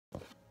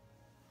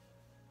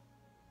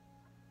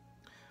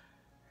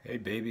Hey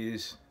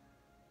babies,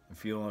 I'm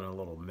feeling a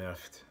little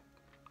miffed.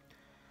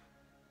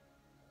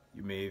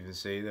 You may even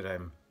say that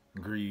I'm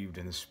grieved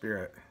in the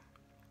spirit.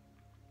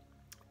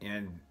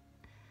 And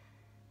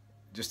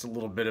just a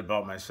little bit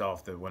about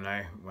myself, that when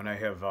I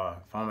have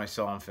found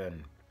myself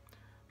in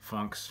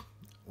funks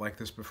like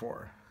this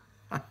before,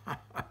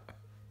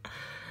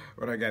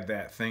 when I got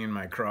that thing in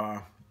my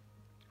craw,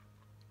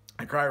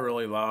 I cry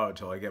really loud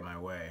till I get my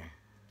way.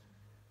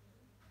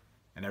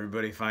 And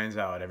everybody finds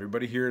out,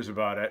 everybody hears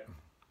about it.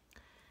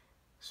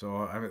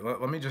 So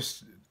let me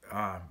just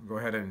go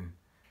ahead and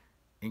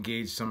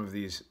engage some of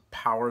these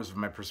powers of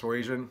my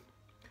persuasion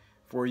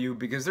for you,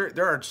 because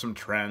there are some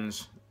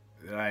trends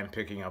that I am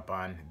picking up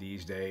on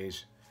these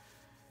days.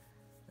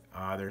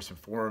 There's some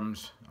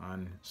forums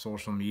on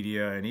social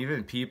media and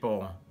even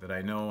people that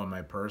I know in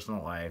my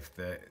personal life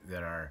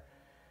that are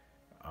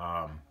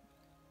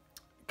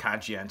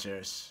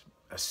conscientious,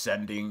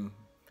 ascending,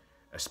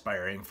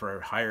 aspiring for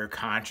higher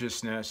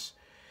consciousness.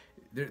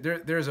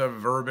 There's a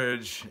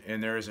verbiage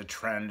and there's a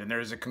trend and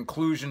there's a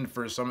conclusion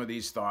for some of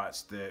these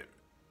thoughts that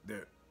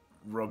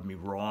rub me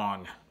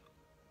wrong.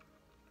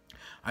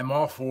 I'm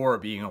all for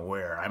being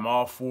aware. I'm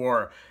all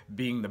for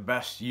being the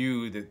best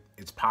you that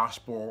it's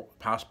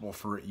possible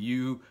for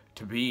you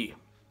to be.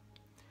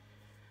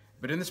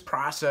 But in this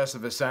process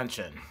of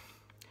ascension,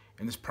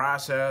 in this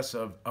process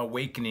of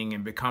awakening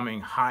and becoming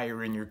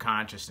higher in your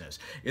consciousness,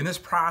 in this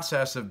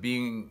process of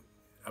being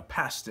a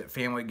pest at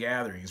family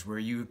gatherings where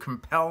you're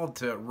compelled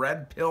to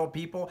red pill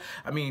people.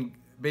 I mean,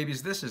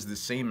 babies, this is the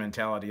same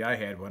mentality I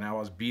had when I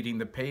was beating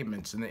the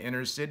pavements in the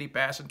inner city,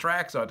 passing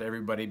tracts out to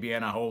everybody,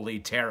 being a holy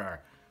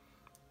terror.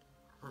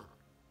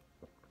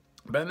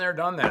 Been there,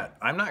 done that.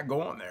 I'm not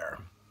going there.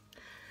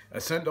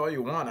 Ascend all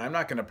you want. I'm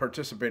not going to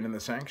participate in the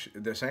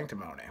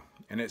sanctimony.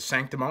 And it's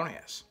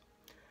sanctimonious.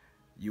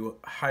 You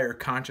higher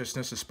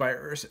consciousness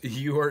aspirers,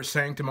 you are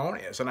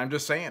sanctimonious. And I'm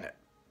just saying it.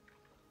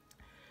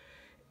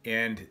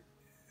 And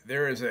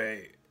there is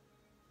a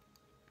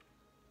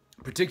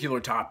particular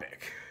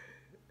topic,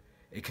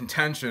 a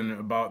contention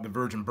about the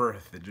virgin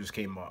birth that just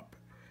came up.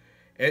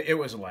 It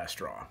was the last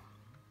straw.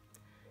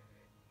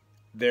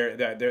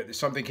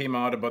 Something came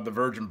out about the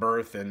virgin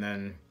birth, and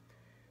then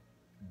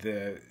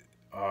the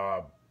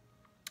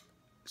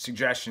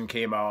suggestion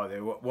came out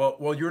that,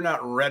 well, you're not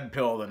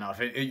red-pilled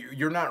enough.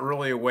 You're not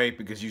really awake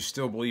because you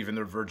still believe in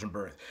the virgin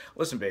birth.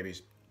 Listen,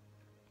 babies,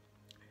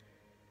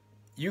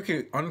 you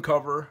can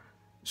uncover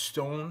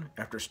stone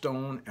after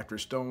stone after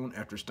stone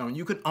after stone.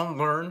 You can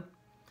unlearn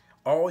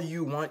all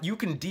you want. You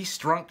can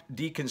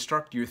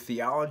deconstruct your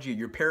theology,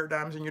 your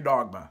paradigms, and your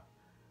dogma.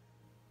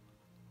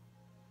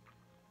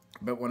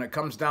 But when it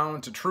comes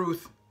down to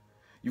truth,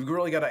 you've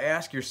really got to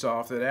ask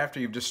yourself that after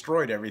you've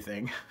destroyed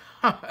everything,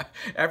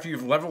 after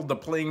you've leveled the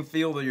playing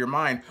field of your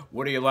mind,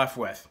 what are you left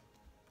with?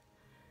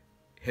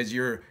 Has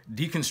your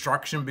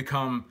deconstruction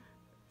become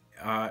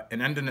an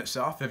end in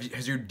itself?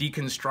 Has your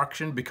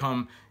deconstruction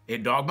become a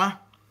dogma?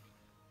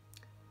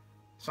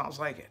 Sounds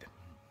like it.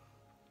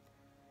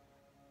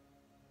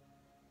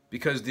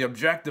 Because the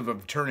objective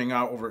of turning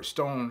out over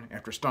stone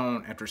after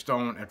stone after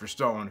stone after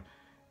stone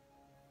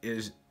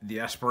is the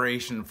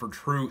aspiration for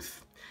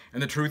truth.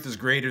 And the truth is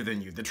greater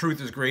than you. The truth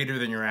is greater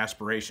than your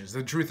aspirations.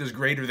 The truth is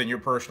greater than your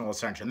personal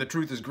ascension. The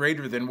truth is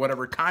greater than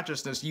whatever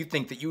consciousness you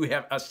think that you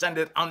have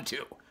ascended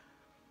unto.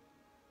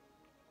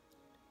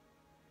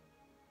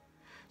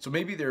 So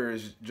maybe there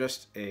is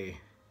just a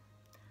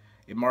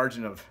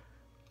margin of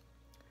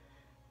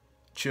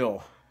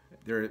chill.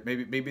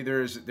 Maybe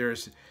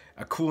there's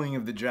a cooling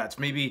of the jets.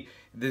 Maybe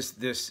this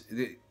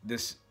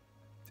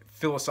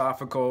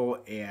philosophical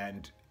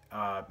and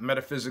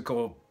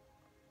metaphysical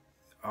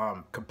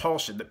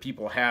compulsion that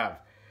people have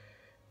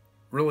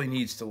really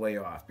needs to lay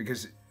off.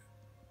 Because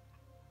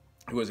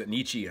who was it?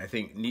 Nietzsche. I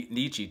think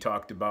Nietzsche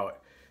talked about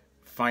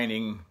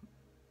finding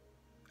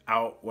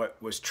out what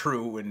was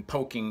true and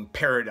poking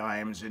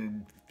paradigms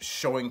and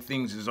showing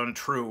things as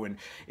untrue,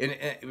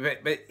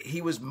 but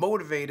he was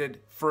motivated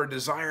for a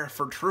desire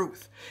for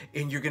truth.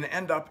 And you're going to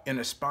end up in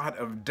a spot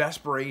of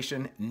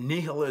desperation,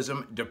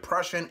 nihilism,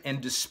 depression,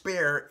 and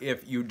despair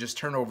if you just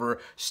turn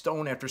over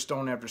stone after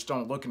stone after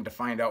stone looking to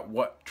find out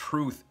what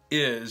truth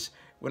is,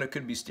 when it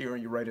could be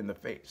staring you right in the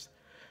face.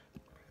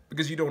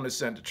 Because you don't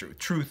ascend to truth.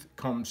 Truth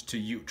comes to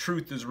you.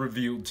 Truth is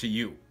revealed to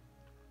you.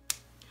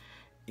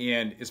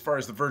 And as far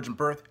as the virgin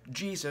birth,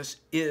 Jesus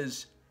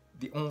is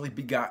the only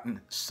begotten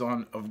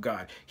Son of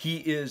God. He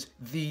is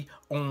the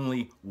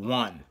only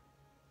one.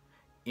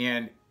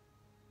 And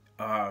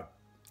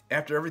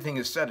after everything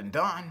is said and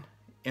done,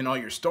 and all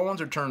your stones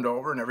are turned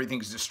over and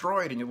everything's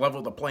destroyed, and you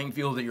level the playing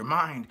field of your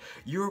mind,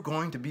 you're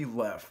going to be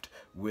left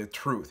with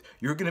truth.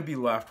 You're going to be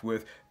left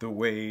with the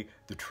way,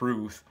 the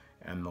truth,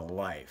 and the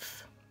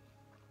life.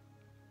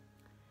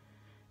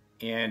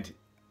 And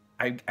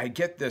I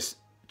get this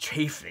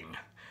chafing.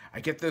 I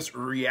get this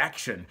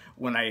reaction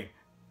when I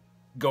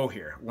go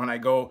here, when I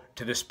go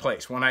to this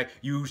place, when I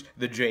use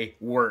the J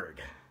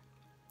word.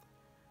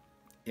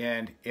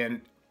 And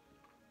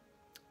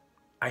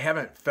I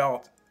haven't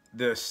felt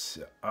this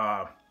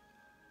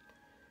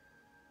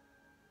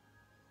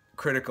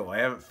critical. I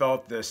haven't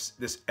felt this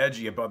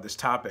edgy about this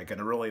topic in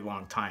a really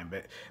long time.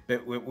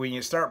 But when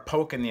you start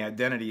poking the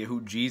identity of who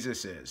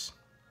Jesus is,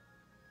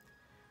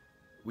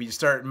 when you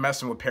start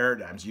messing with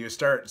paradigms, you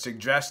start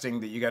suggesting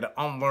that you got to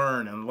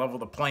unlearn and level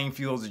the playing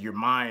fields of your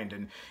mind,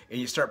 and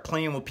you start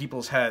playing with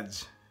people's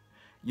heads.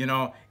 You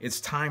know, it's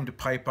time to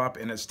pipe up,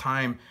 and it's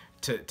time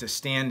to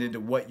stand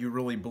into what you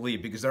really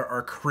believe, because there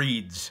are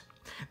creeds.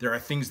 There are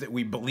things that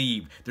we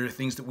believe. There are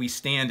things that we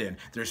stand in.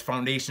 There's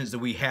foundations that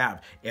we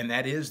have. And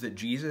that is that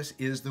Jesus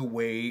is the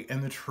way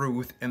and the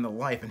truth and the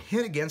life. And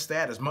hit against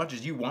that as much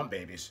as you want,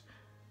 babies.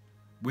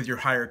 With your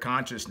higher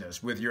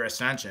consciousness, with your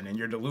ascension and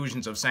your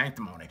delusions of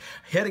sanctimony.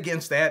 Hit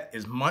against that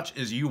as much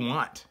as you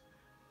want.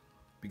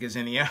 Because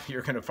in the end,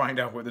 you're going to find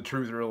out what the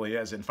truth really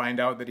is, and find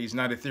out that he's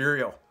not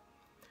ethereal.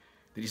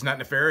 That he's not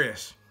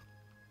nefarious.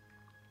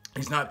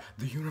 He's not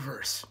the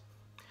universe.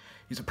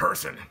 He's a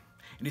person.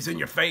 And he's in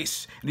your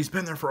face, and he's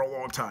been there for a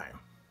long time.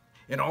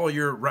 And all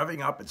you're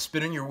revving up and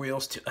spinning your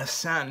wheels to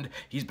ascend,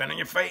 he's been in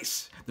your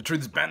face. The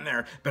truth's been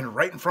there, been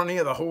right in front of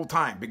you the whole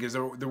time, because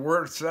the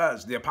word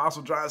says, the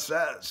Apostle John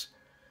says,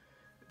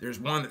 there's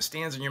one that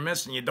stands in your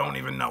midst and you don't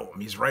even know him.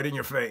 He's right in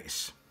your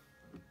face.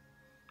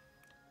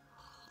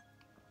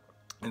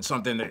 And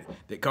something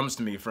that comes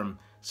to me from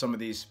some of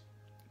these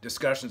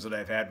discussions that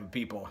I've had with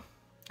people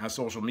on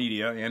social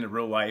media and in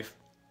real life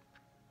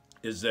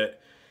is that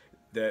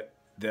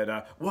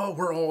well,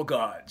 we're all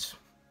gods.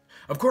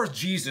 Of course,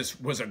 Jesus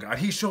was a God.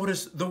 He showed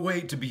us the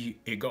way to be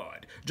a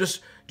God.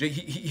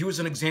 He was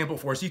an example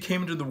for us. He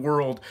came into the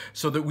world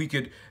so that we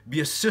could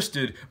be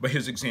assisted by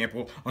his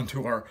example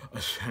unto our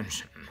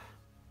ascension.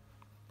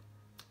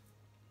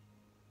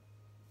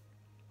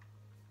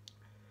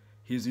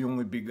 He's the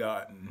only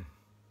begotten.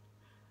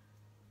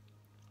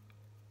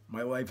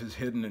 My life is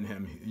hidden in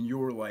him, and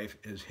your life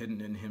is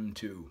hidden in him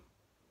too.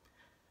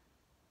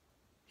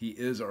 He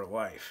is our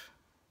life.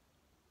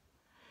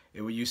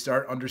 And when you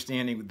start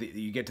understanding,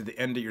 you get to the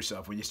end of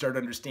yourself, when you start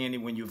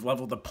understanding, when you've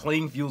leveled the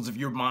playing fields of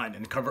your mind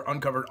and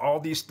uncovered all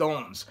these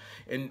stones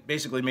and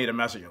basically made a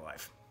mess of your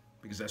life,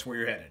 because that's where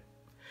you're headed,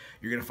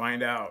 you're going to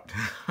find out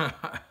that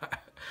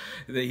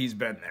he's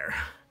been there,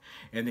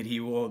 and that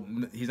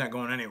he's not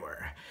going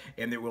anywhere,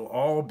 and that we'll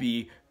all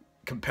be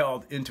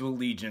compelled into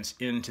allegiance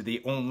into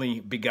the only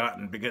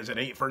begotten, because it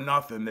ain't for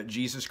nothing that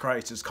Jesus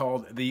Christ is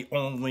called the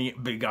only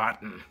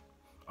begotten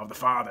of the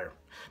Father.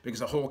 Because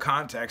the whole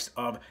context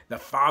of the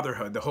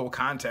fatherhood, the whole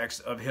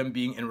context of him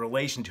being in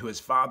relation to his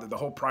Father, the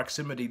whole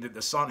proximity that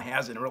the Son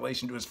has in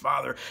relation to his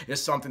Father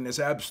is something that's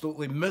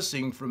absolutely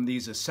missing from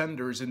these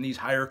ascenders and these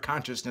higher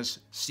consciousness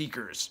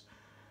seekers.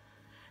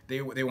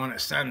 They want to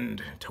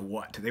ascend to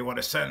what? They want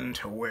to ascend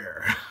to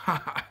where?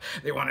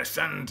 They want to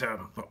ascend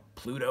to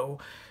Pluto,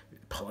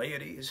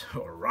 Pleiades,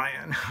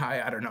 Orion.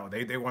 I don't know.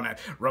 They want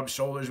to rub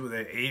shoulders with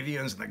the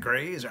avians and the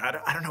grays. I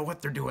don't know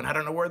what they're doing. I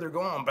don't know where they're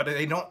going, but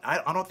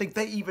I don't think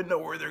they even know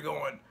where they're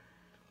going.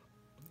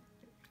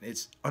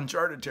 It's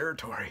uncharted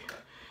territory.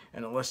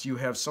 And unless you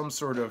have some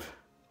sort of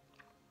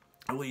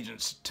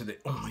allegiance to the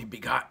only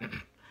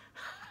begotten,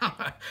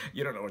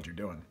 you don't know what you're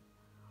doing.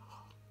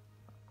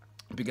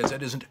 Because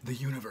it isn't the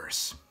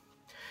universe.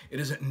 It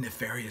isn't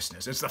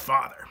nefariousness. It's the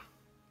Father.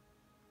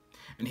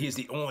 And he is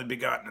the only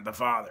begotten of the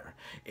Father.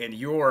 And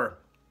your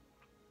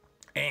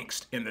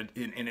angst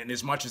in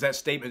as much as that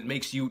statement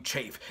makes you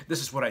chafe, this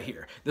is what I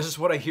hear. This is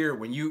what I hear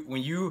when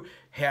you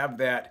have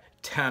that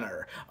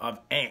tenor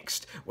of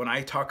angst when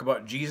I talk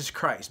about Jesus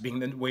Christ being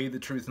the way, the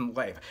truth, and the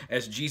life,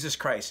 as Jesus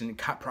Christ in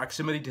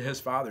proximity to his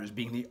Father as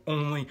being the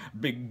only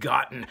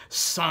begotten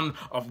Son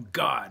of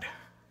God.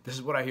 This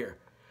is what I hear.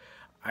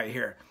 I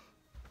hear,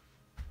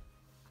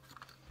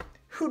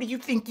 who do you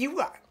think you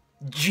are,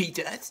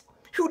 Jesus?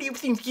 Who do you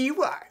think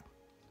you are?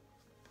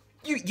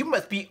 You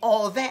must be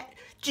all that.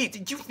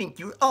 Jesus, you think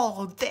you're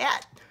all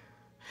that.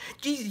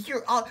 Jesus,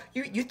 you're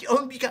the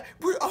only begotten.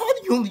 We're all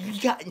the only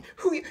begotten.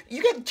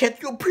 You gotta check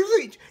your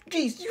privilege.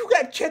 Jesus, you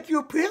gotta check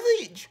your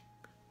privilege.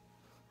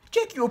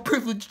 Check your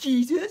privilege,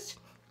 Jesus.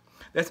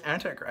 That's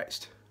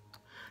antichrist.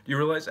 Do you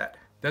realize that?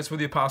 That's what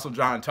the Apostle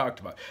John talked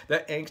about.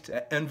 That angst,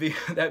 that envy,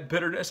 that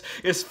bitterness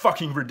is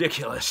fucking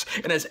ridiculous,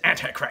 and it's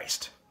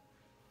antichrist.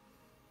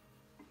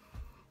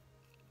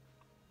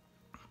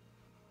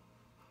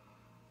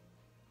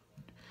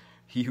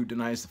 He who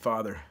denies the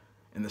Father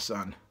and the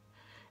Son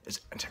is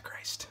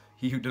Antichrist.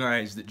 He who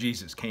denies that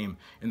Jesus came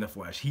in the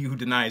flesh. He who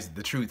denies that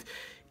the truth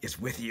is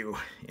with you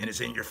and is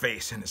in your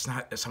face, and it's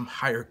not some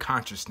higher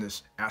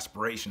consciousness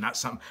aspiration, not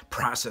some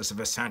process of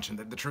ascension,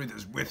 that the truth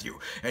is with you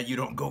and you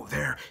don't go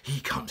there. He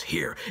comes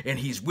here and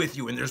he's with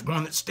you, and there's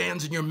one that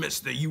stands in your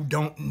midst that you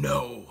don't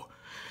know.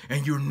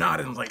 And you're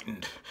not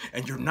enlightened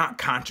and you're not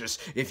conscious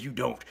if you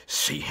don't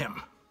see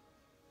him.